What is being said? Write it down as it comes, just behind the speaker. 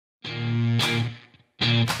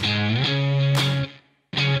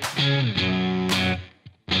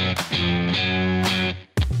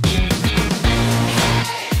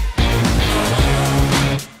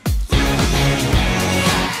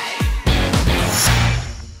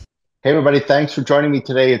Hey, everybody, thanks for joining me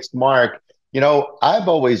today. It's Mark. I've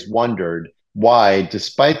always wondered why,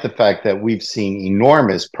 despite the fact that we've seen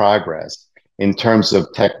enormous progress in terms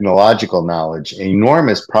of technological knowledge,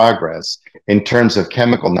 enormous progress in terms of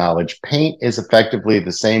chemical knowledge, paint is effectively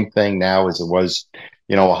the same thing now as it was,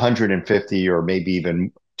 150 or maybe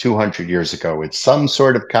even 200 years ago. It's some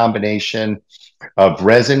sort of combination of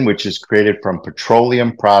resin, which is created from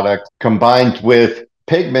petroleum product, combined with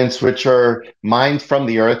pigments, which are mined from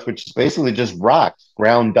the earth, which is basically just rock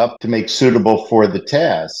ground up to make suitable for the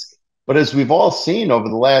task. But as we've all seen over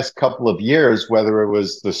the last couple of years, whether it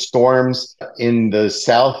was the storms in the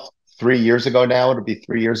South 3 years ago now, it'll be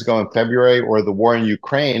 3 years ago in February, or the war in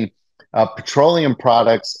Ukraine, petroleum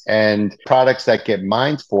products and products that get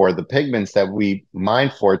mined for, the pigments that we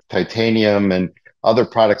mine for, titanium and other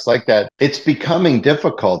products like that, it's becoming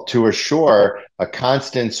difficult to assure a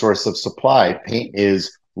constant source of supply. Paint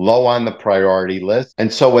is low on the priority list.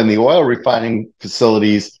 And so when the oil refining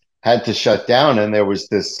facilities had to shut down and there was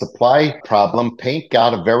this supply problem, paint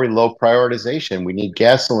got a very low prioritization. We need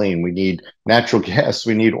gasoline, we need natural gas,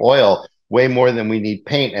 we need oil, way more than we need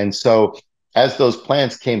paint. And so as those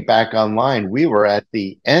plants came back online, we were at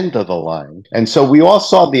the end of the line. And so we all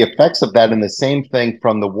saw the effects of that, and the same thing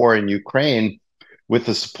from the war in Ukraine with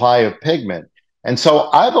the supply of pigment. And so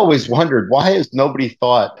I've always wondered, why has nobody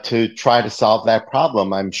thought to try to solve that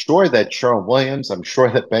problem? I'm sure that Sherwin-Williams, I'm sure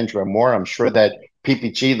that Benjamin Moore, I'm sure that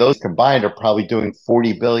PPG, those combined are probably doing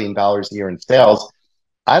 $40 billion a year in sales.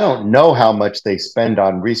 I don't know how much they spend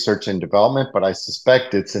on research and development, but I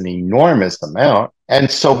suspect it's an enormous amount. And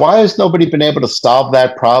so why has nobody been able to solve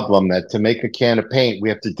that problem, that to make a can of paint, we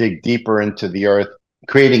have to dig deeper into the earth,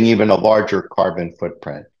 creating even a larger carbon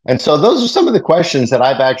footprint? And so those are some of the questions that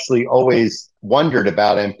I've actually always wondered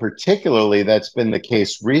about, and particularly that's been the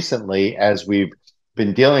case recently as we've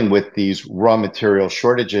been dealing with these raw material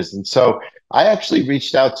shortages. And so I actually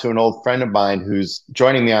reached out to an old friend of mine who's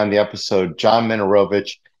joining me on the episode, John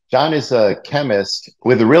Minerowicz. John is a chemist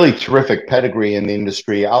with a really terrific pedigree in the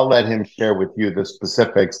industry. I'll let him share with you the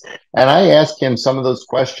specifics. And I asked him some of those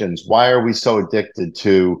questions. Why are we so addicted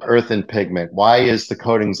to earth and pigment? Why is the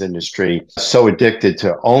coatings industry so addicted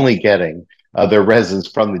to only getting their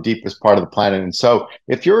resins from the deepest part of the planet? And so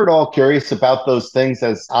if you're at all curious about those things,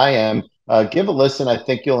 as I am, give a listen. I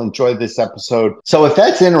think you'll enjoy this episode. So if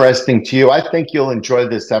that's interesting to you, I think you'll enjoy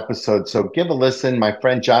this episode. So give a listen. My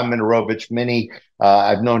friend John Minerowicz, Minnie,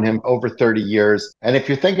 I've known him over 30 years. And if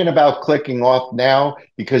you're thinking about clicking off now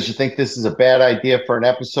because you think this is a bad idea for an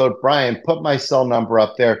episode, Brian, put my cell number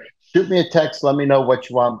up there. Shoot me a text. Let me know what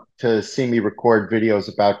you want to see me record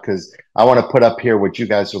videos about, because I want to put up here what you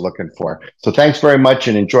guys are looking for. So thanks very much,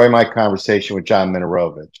 and enjoy my conversation with John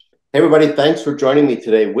Minerowicz. Hey, everybody, thanks for joining me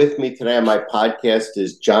today. With me today on my podcast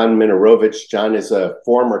is John Minerowicz. John is a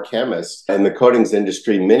former chemist in the coatings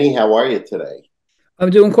industry. Minnie, how are you today? I'm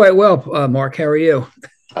doing quite well, Mark. How are you?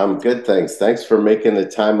 I'm good, thanks. Thanks for making the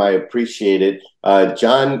time. I appreciate it.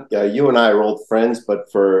 John, you and I are old friends,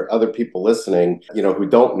 but for other people listening, who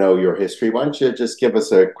don't know your history, why don't you just give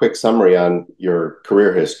us a quick summary on your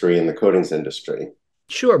career history in the coatings industry?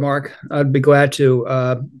 Sure, Mark. I'd be glad to.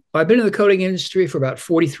 I've been in the coating industry for about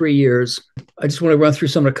 43 years. I just want to run through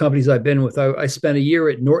some of the companies I've been with. I spent a year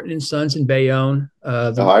at Norton & Sons in Bayonne.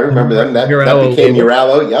 I remember them. That became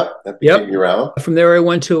Urallo. Yep, that became Urallo. From there, I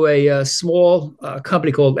went to a small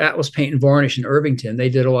company called Atlas Paint and Varnish in Irvington. They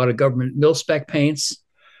did a lot of government mil-spec paints.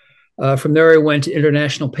 From there, I went to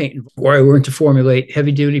International Paint, where I learned to formulate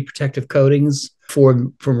heavy-duty protective coatings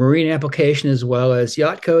for marine application as well as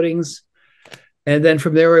yacht coatings. And then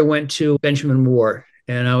from there, I went to Benjamin Moore,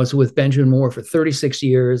 and I was with Benjamin Moore for 36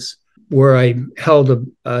 years, where I held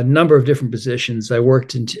a number of different positions. I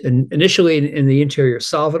worked initially in the interior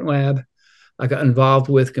solvent lab. I got involved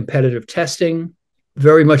with competitive testing,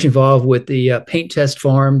 very much involved with the paint test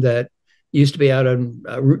farm that used to be out on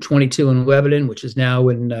Route 22 in Lebanon, which is now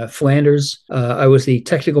in Flanders. I was the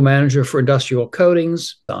technical manager for industrial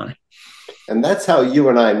coatings. And that's how you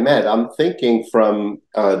and I met. I'm thinking from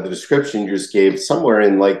the description you just gave, somewhere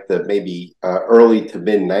in like the maybe early to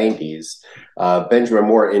mid 90s, Benjamin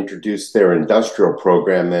Moore introduced their industrial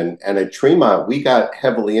program. And at Tremont, we got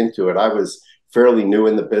heavily into it. I was fairly new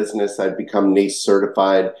in the business. I'd become NACE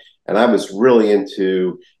certified, and I was really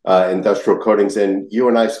into industrial coatings. And you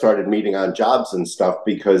and I started meeting on jobs and stuff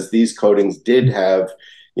because these coatings did have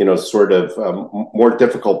sort of more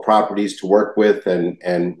difficult properties to work with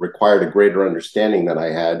and required a greater understanding than I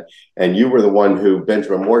had. And you were the one who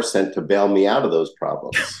Benjamin Moore sent to bail me out of those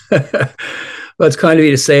problems. Well, it's kind of you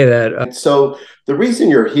to say that. So the reason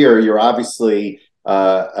you're here, you're obviously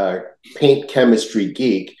a paint chemistry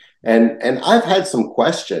geek. And I've had some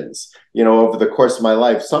questions, over the course of my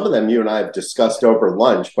life. Some of them you and I have discussed over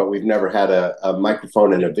lunch, but we've never had a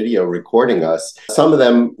microphone and a video recording us. Some of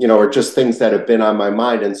them, are just things that have been on my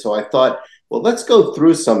mind. And so I thought, well, let's go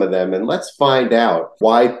through some of them and let's find out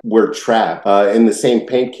why we're trapped in the same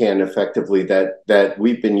paint can effectively that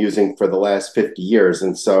we've been using for the last 50 years.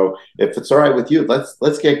 And so if it's all right with you,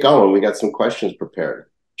 let's get going. We got some questions prepared.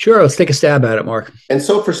 Sure, let's take a stab at it, Mark. And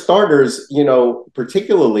so for starters,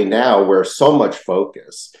 particularly now where so much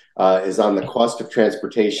focus is on the cost of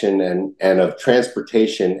transportation and of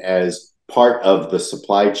transportation as part of the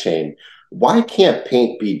supply chain, why can't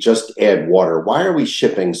paint be just add water? Why are we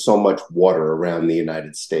shipping so much water around the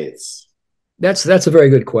United States? That's a very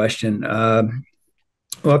good question. Well,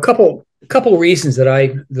 a couple reasons that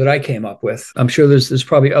I came up with. I'm sure there's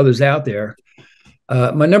probably others out there.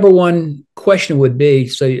 My number one question would be: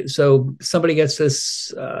 so somebody gets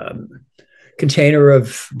this container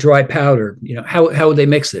of dry powder. How would they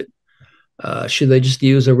mix it? Should they just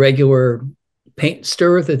use a regular paint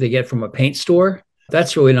stir that they get from a paint store?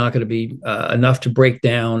 That's really not going to be enough to break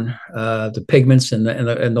down the pigments and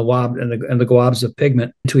the globs of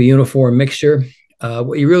pigment into a uniform mixture.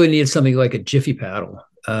 What you really need is something like a jiffy paddle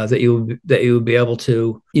that you would be able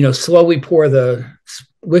to slowly pour the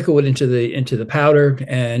liquid into the powder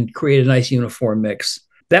and create a nice uniform mix.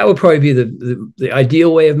 That would probably be the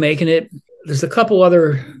ideal way of making it. There's a couple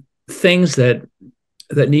other things that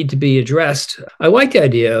need to be addressed. I like the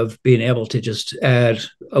idea of being able to just add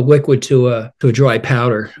a liquid to a dry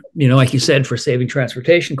powder, like you said, for saving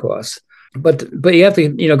transportation costs. But you have to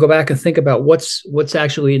go back and think about what's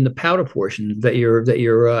actually in the powder portion that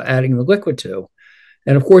you're adding the liquid to.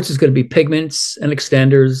 And of course, it's going to be pigments and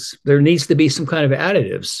extenders. There needs to be some kind of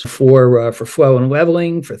additives for flow and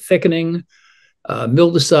leveling, for thickening,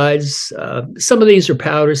 mildewcides. Some of these are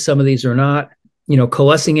powders, some of these are not.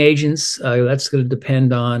 Coalescing agents, that's going to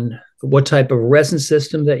depend on what type of resin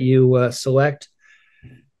system that you select.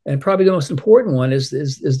 And probably the most important one is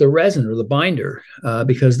the resin or the binder,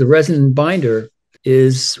 because the resin binder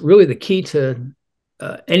is really the key to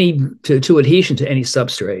adhesion to any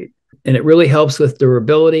substrate. And it really helps with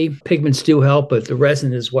durability. Pigments do help, but the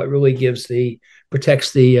resin is what really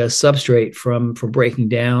protects the substrate from breaking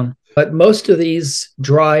down. But most of these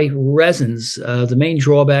dry resins, the main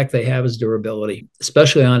drawback they have is durability,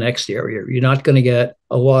 especially on exterior. You're not going to get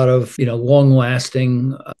a lot of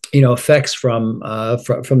long-lasting effects from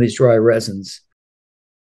these dry resins.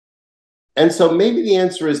 And so maybe the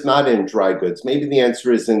answer is not in dry goods. Maybe the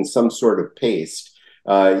answer is in some sort of paste.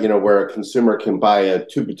 Where a consumer can buy a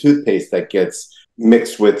tube of toothpaste that gets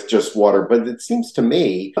mixed with just water. But it seems to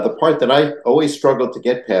me the part that I always struggle to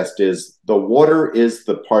get past is the water is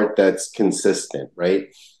the part that's consistent, right?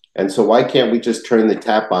 And so why can't we just turn the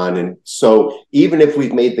tap on? And so even if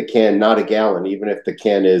we've made the can not a gallon, even if the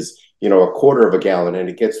can is, a quarter of a gallon and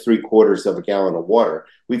it gets 3/4 of a gallon of water,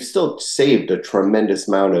 we've still saved a tremendous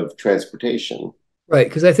amount of transportation. Right,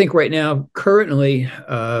 because I think right now, currently,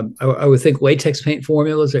 I would think latex paint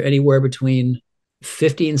formulas are anywhere between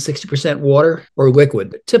 50 and 60% water or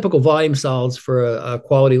liquid. Typical volume solids for a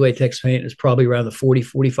quality latex paint is probably around the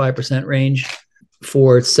 40-45% range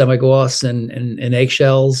for semi-gloss and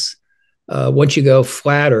eggshells. Once you go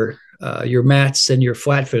flatter, your mattes and your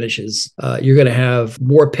flat finishes, you're going to have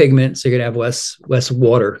more pigment, so you're going to have less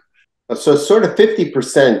water. So sort of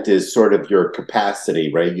 50% is sort of your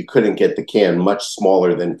capacity, right? You couldn't get the can much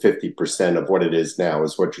smaller than 50% of what it is now,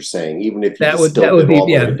 is what you're saying. Even if you that would be,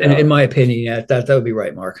 yeah, in my opinion, yeah, that would be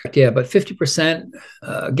right, Mark. Yeah, but 50%,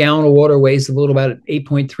 a gallon of water weighs a little about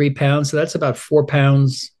 8.3 pounds, so that's about 4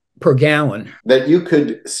 pounds per gallon. That you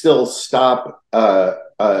could still stop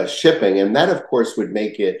shipping, and that, of course, would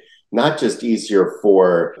make it not just easier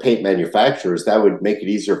for paint manufacturers, that would make it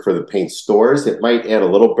easier for the paint stores. It might add a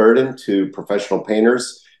little burden to professional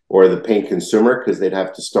painters or the paint consumer because they'd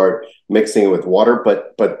have to start mixing it with water.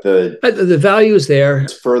 But the value is there.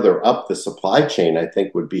 Further up the supply chain, I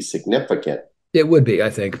think, would be significant. It would be, I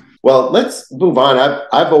think. Well, let's move on.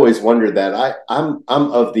 I've always wondered that. I'm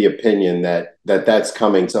of the opinion that's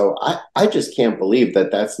coming. So I just can't believe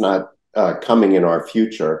that's not coming in our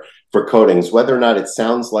future for coatings, whether or not it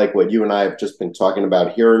sounds like what you and I have just been talking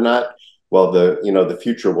about here or not. Well, the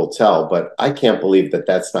future will tell, but I can't believe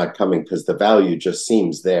that's not coming because the value just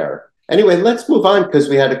seems there. Anyway, let's move on because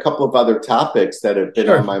we had a couple of other topics that have been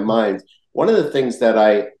on my mind. One of the things that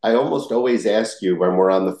I almost always ask you when we're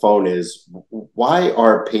on the phone is, why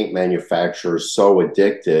are paint manufacturers so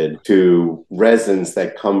addicted to resins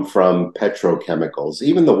that come from petrochemicals?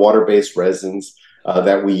 Even the water-based resins,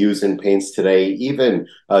 that we use in paints today, even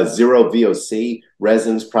zero VOC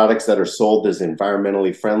resins, products that are sold as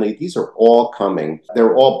environmentally friendly. These are all coming.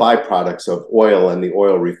 They're all byproducts of oil and the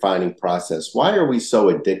oil refining process. Why are we so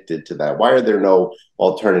addicted to that? Why are there no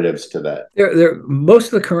alternatives to that? Most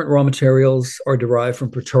of the current raw materials are derived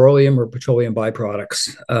from petroleum or petroleum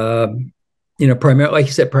byproducts. Primarily, like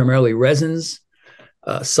you said, primarily resins,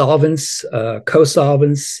 solvents,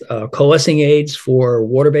 co-solvents, coalescing aids for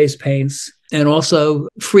water-based paints, and also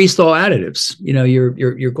freeze-thaw additives.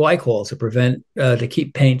 Your glycols to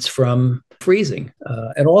keep paints from freezing,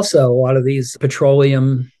 and also a lot of these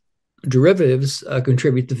petroleum derivatives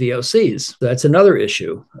contribute to VOCs. That's another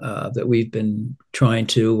issue that we've been trying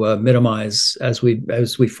to minimize as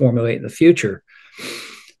we formulate in the future.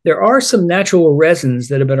 There are some natural resins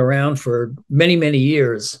that have been around for many, many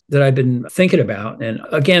years that I've been thinking about. And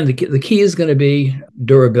again, the key is going to be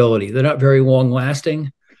durability. They're not very long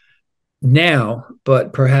lasting now,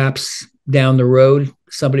 but perhaps down the road,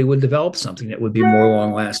 somebody would develop something that would be more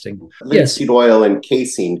long lasting. Linseed oil and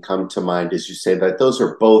casein come to mind as you say that. Those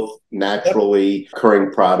are both naturally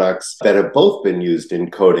occurring products that have both been used in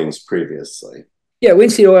coatings previously. Yeah,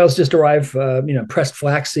 linseed oil is just derived, pressed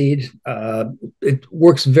flaxseed. It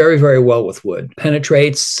works very, very well with wood.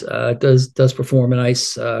 Penetrates, does perform a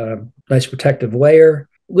nice protective layer.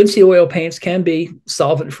 Linseed oil paints can be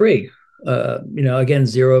solvent free. Again,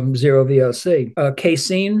 zero VOC.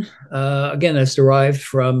 Casein, again, that's derived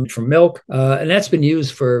from milk, and that's been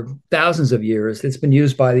used for thousands of years. It's been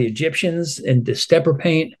used by the Egyptians in distemper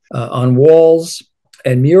paint on walls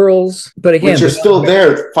and murals, but again, which are still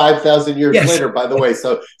there 5,000 years later, by the way.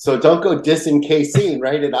 So don't go dissing casein,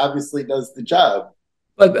 right? It obviously does the job.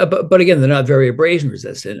 But again, they're not very abrasion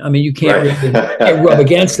resistant. I mean, you can't really rub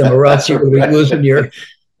against them, or else you're going to be losing your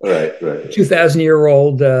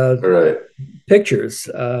 2,000-year-old pictures.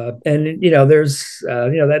 And there's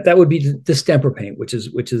that would be distemper paint, which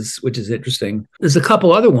is interesting. There's a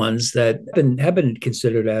couple other ones that have been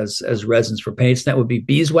considered as resins for paints. That would be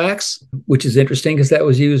beeswax, which is interesting because that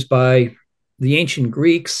was used by the ancient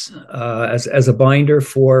Greeks as a binder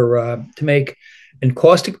to make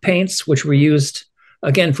encaustic paints, which were used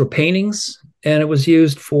again for paintings, and it was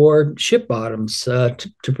used for ship bottoms to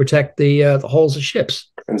protect the hulls of ships.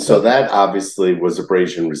 And so that obviously was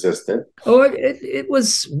abrasion resistant. Oh, it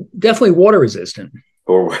was definitely water resistant.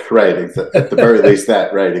 Right, at the very least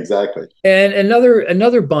that, right, exactly. And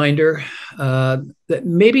another binder that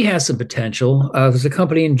maybe has some potential. There's a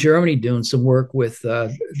company in Germany doing some work with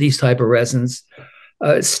these type of resins.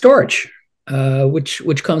 Starch,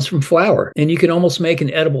 which comes from flour, and you can almost make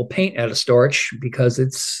an edible paint out of starch because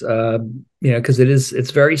it's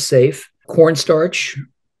it's very safe. Cornstarch.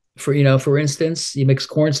 For instance, you mix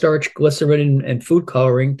cornstarch, glycerin, and food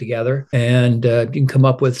coloring together, and you can come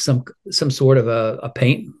up with some sort of a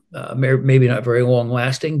paint. Maybe not very long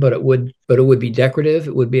lasting, but it would be decorative.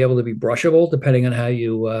 It would be able to be brushable depending on how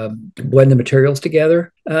you blend the materials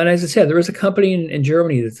together. And as I said, there is a company in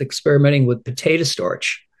Germany that's experimenting with potato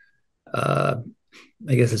starch. I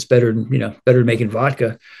guess it's better than making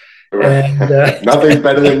vodka. And, nothing's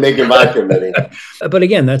better than making vodka, Minnie. But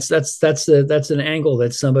again, that's an angle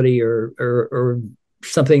that somebody or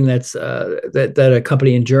something that a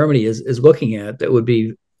company in Germany is looking at that would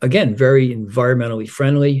be, again, very environmentally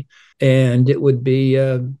friendly, and it would be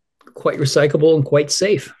quite recyclable and quite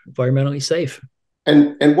safe, environmentally safe.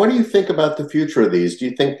 And what do you think about the future of these? Do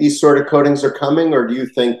you think these sort of coatings are coming, or do you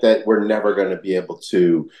think that we're never going to be able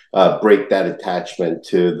to break that attachment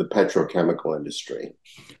to the petrochemical industry?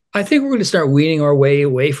 I think we're going to start weaning our way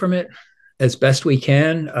away from it as best we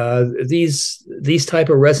can. These type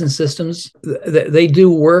of resin systems, they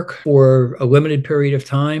do work for a limited period of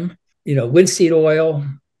time. Linseed oil,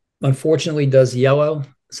 unfortunately, does yellow.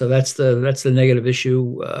 So that's the negative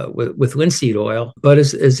issue with linseed oil. But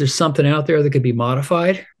is there something out there that could be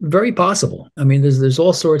modified? Very possible. I mean, there's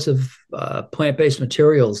all sorts of plant-based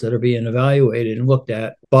materials that are being evaluated and looked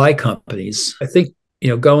at by companies. I think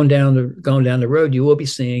going down the road, you will be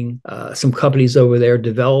seeing some companies over there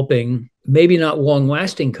developing maybe not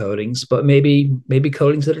long-lasting coatings, but maybe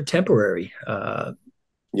coatings that are temporary.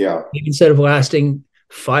 Maybe instead of lasting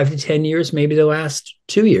 5 to 10 years, maybe they'll last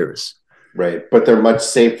 2 years. Right, but they're much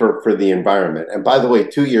safer for the environment. And by the way,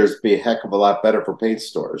 2 years would be a heck of a lot better for paint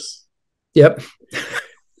stores. Yep.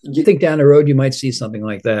 I think down the road you might see something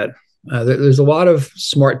like that. There's a lot of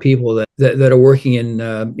smart people that are working in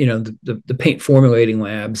the paint formulating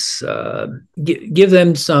labs. Give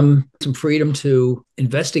them some some freedom to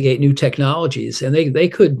investigate new technologies, and they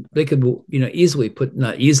could easily put,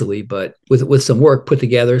 not easily, but with some work, put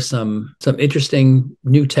together some interesting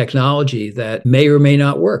new technology that may or may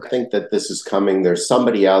not work. I think that this is coming. There's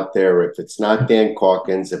somebody out there. If it's not Dan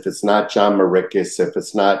Calkins, if it's not John Minerowicz, if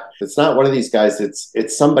it's not one of these guys,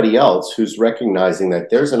 it's somebody else who's recognizing that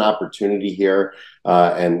there's an opportunity here.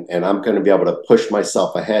 And I'm going to be able to push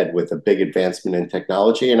myself ahead with a big advancement in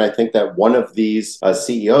technology. And I think that one of these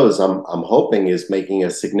CEOs, I'm hoping, is making a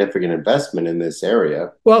significant investment in this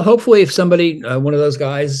area. Well, hopefully, if somebody, one of those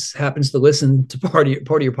guys, happens to listen to part of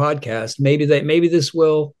your podcast, maybe this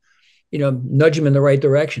will, nudge them in the right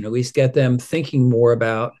direction. At least get them thinking more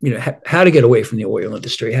about, how to get away from the oil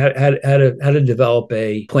industry, how to develop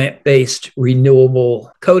a plant-based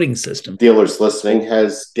renewable coating system. Dealers listening,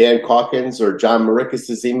 has Dan Calkins or John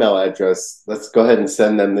Minerowicz's email address. Let's go ahead and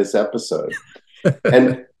send them this episode.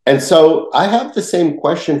 And so I have the same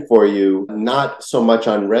question for you, not so much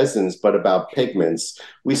on resins, but about pigments.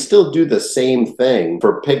 We still do the same thing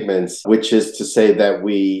for pigments, which is to say that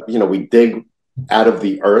we dig out of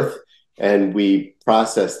the earth and we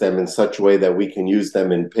process them in such a way that we can use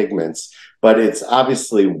them in pigments. But it's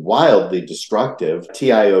obviously wildly destructive.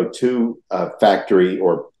 TiO2 factory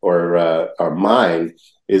or mine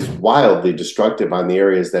is wildly destructive on the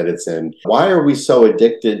areas that it's in. Why are we so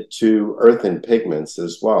addicted to earthen pigments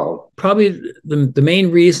as well? Probably the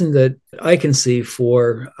main reason that I can see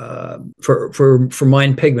for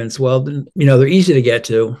mine pigments, well, they're easy to get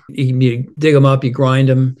to. You dig them up, you grind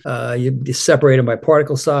them, you separate them by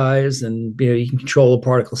particle size, and you can control the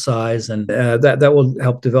particle size, and that will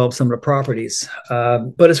help develop some of the properties.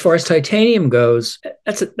 But as far as titanium goes,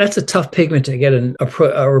 that's a tough pigment to get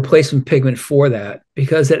a replacement pigment for that,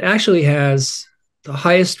 because it actually has the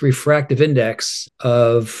highest refractive index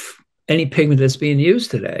of any pigment that's being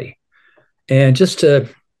used today. And just to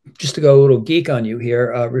go a little geek on you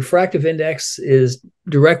here, refractive index is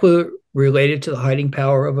directly related to the hiding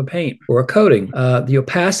power of a paint or a coating. The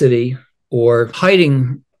opacity or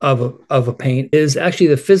hiding of a paint is actually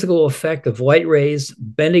the physical effect of light rays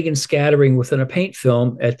bending and scattering within a paint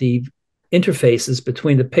film at the interfaces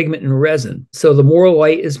between the pigment and resin. So the more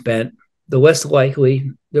light is bent, the less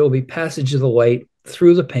likely there will be passage of the light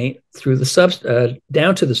through the paint, through the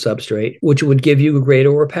down to the substrate, which would give you a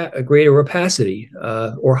greater opacity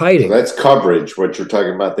or hiding. So that's coverage. What you're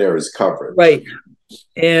talking about there is coverage, right?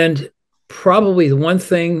 And probably the one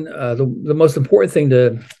thing, the most important thing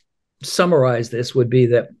to summarize this would be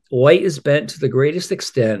that light is bent to the greatest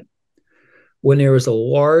extent when there is a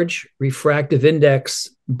large refractive index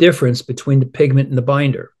difference between the pigment and the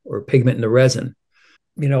binder, or pigment and the resin.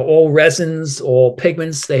 All resins, all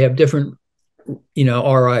pigments, they have different,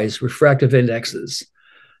 RIs, refractive indexes.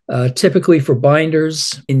 Typically for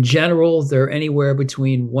binders, in general, they're anywhere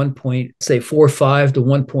between 1.45 to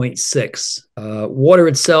 1.6. Water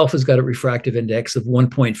itself has got a refractive index of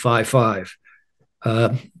 1.55.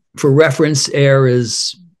 For reference, air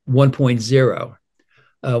is 1.0.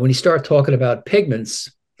 When you start talking about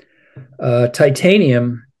pigments,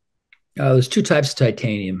 titanium, there's two types of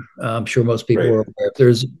titanium. I'm sure most people are aware.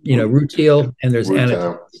 There's, rutile, and there's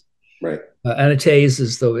anatase. Right. Anatase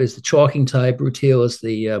is the chalking type. Rutile is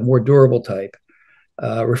the more durable type.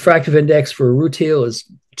 Refractive index for rutile is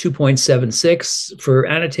 2.76. For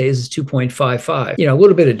anatase is 2.55. A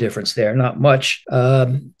little bit of difference there, not much.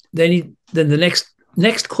 Then the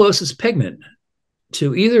next closest pigment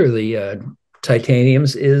to either of the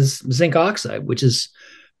titaniums is zinc oxide, which is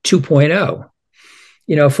 2.0.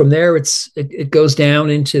 From there, it goes down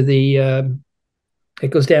into the it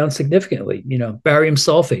goes down significantly. Barium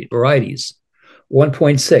sulfate varieties,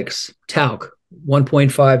 1.6, talc,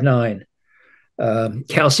 1.59,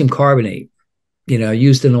 calcium carbonate,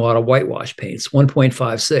 used in a lot of whitewash paints,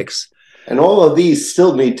 1.56. And all of these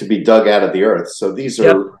still need to be dug out of the earth. So these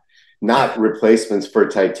are not replacements for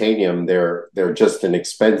titanium. They're just an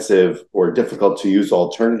expensive or difficult to use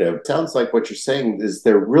alternative. It sounds like what you're saying is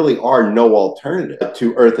there really are no alternative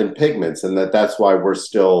to earthen pigments, and that's why we're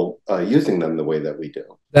still using them the way that we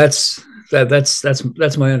do. That's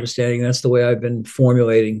my understanding. That's the way I've been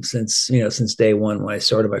formulating since day one, when I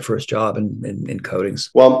started my first job in coatings.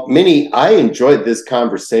 Well, Minnie, I enjoyed this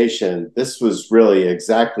conversation. This was really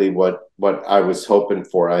exactly what I was hoping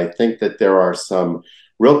for. I think that there are some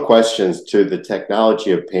real questions to the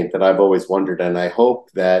technology of paint that I've always wondered. And I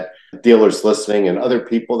hope that dealers listening and other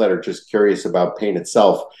people that are just curious about paint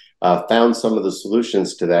itself found some of the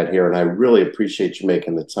solutions to that here. And I really appreciate you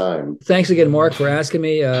making the time. Thanks again, Mark, for asking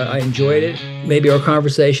me. I enjoyed it. Maybe our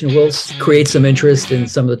conversation will create some interest in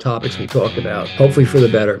some of the topics we talked about, hopefully for the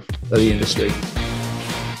better of the industry.